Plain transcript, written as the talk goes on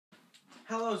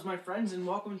Hello, my friends, and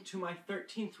welcome to my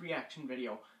 13th reaction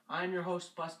video. I'm your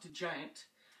host, Busted Giant.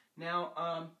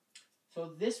 Now,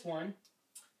 so this one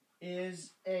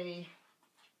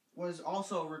was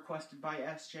also requested by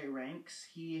SJ Ranks.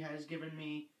 He has given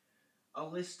me a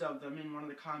list of them in one of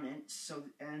the comments.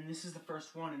 And this is the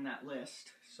first one in that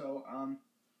list. So,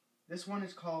 this one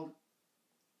is called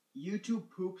YouTube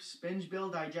Poop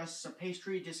Spingebill Digests a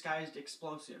Pastry Disguised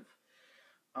Explosive.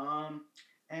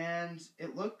 And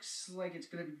it looks like it's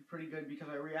going to be pretty good because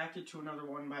I reacted to another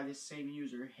one by this same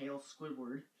user, Hail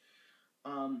Squidward.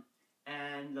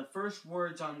 And the first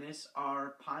words on this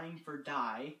are "pine for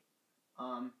die."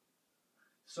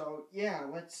 So yeah,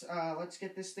 let's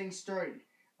get this thing started.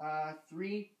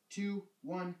 3, 2,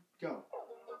 1, go.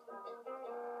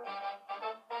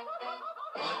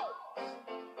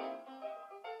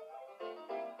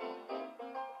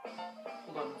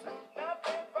 Hold on a second.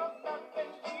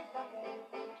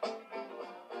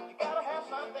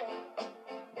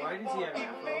 Why does he have an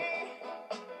afro?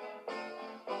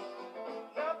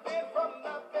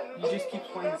 He just keeps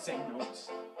playing the same notes.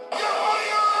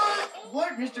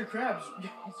 What, Mr. Krabs?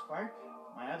 He's fired.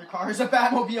 My other car is a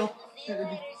Batmobile.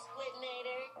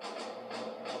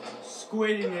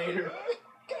 Squidinator.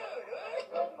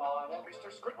 Good morning, Mr.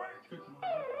 Squidward. Good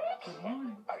morning. Good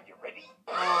morning. Are you ready?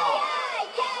 Hi,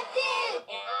 Captain!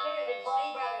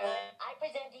 I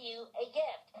present to you a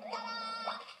gift.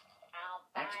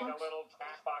 A little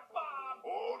Xbox bomb.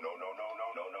 Oh, no,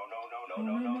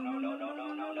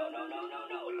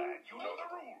 lad. You know the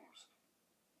rules.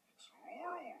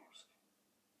 Rules.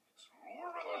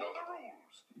 Know the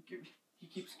rules. He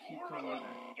keeps going on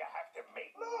that. You have to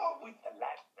make love with the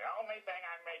lad. The only thing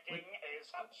I'm making is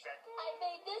upset. I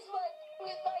made this one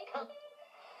with my...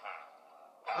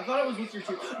 I thought it was with your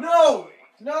two. No!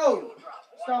 No!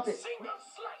 Stop it. Single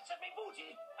slice of me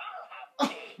booty. I'll have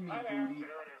tea. Hi there. Booty.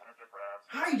 Here it is, Mr. Krabs.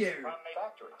 Hi there. From the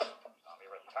factory. I'll be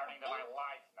returning to my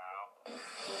life now.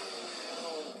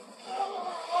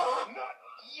 Not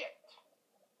yet.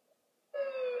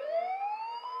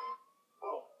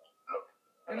 Oh, look.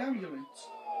 An ambulance.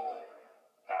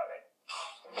 Now then.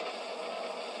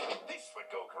 This would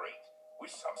go great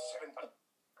with some 7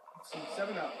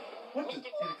 7 Up. What did it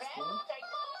explode?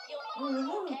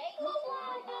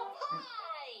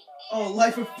 Oh,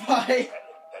 Life of Pi.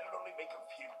 That'll only make him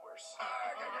feel worse.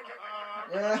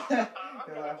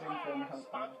 They're laughing from how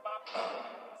Spongebob?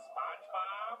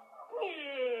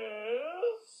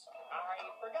 Yes? I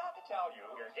forgot to tell you.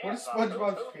 What is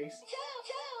SpongeBob's face?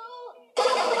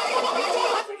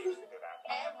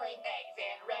 Everything's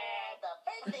in red. The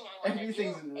first thing I want to do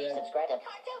Everything's in is red. subscribe to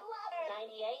Cartoon Lover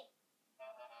 98.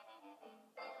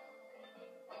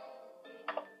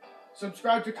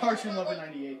 Subscribe to Cartoon Lover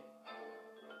 98.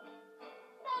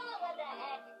 Oh, what the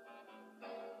heck?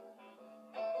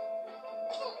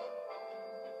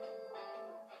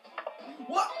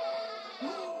 What?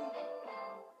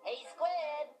 Hey,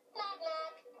 Squid. Knock,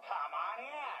 knock. Come on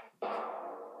in.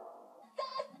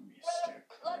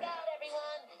 Look out,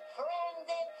 everyone. Friends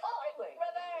in forward.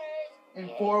 Reverse. And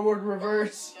forward,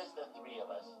 reverse. Just the three of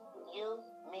us. You,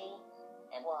 me,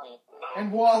 and Wally.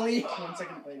 And Wally. 1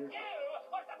 second later. You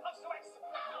are supposed to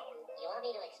explode. You want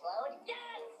me to explode?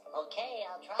 Yes. Okay,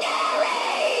 I'll try.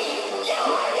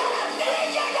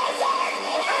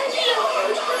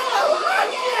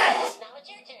 Now it's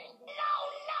your turn. No,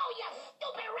 you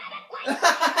stupid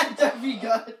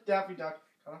rabbit. Daffy Duck.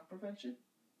 Cutoff prevention?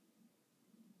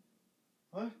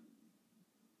 What?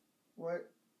 What?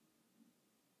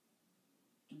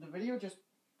 Did the video just...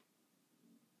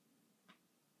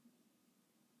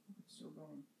 It's still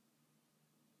going.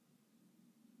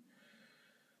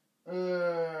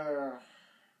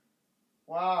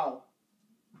 Wow.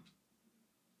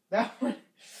 That one...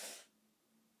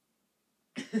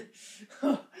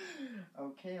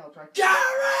 Okay, I'll try. Jerry!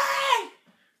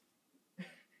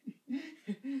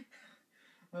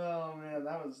 Oh man,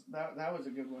 that was a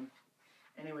good one.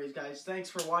 Anyways, guys, thanks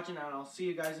for watching, and I'll see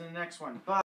you guys in the next one. Bye.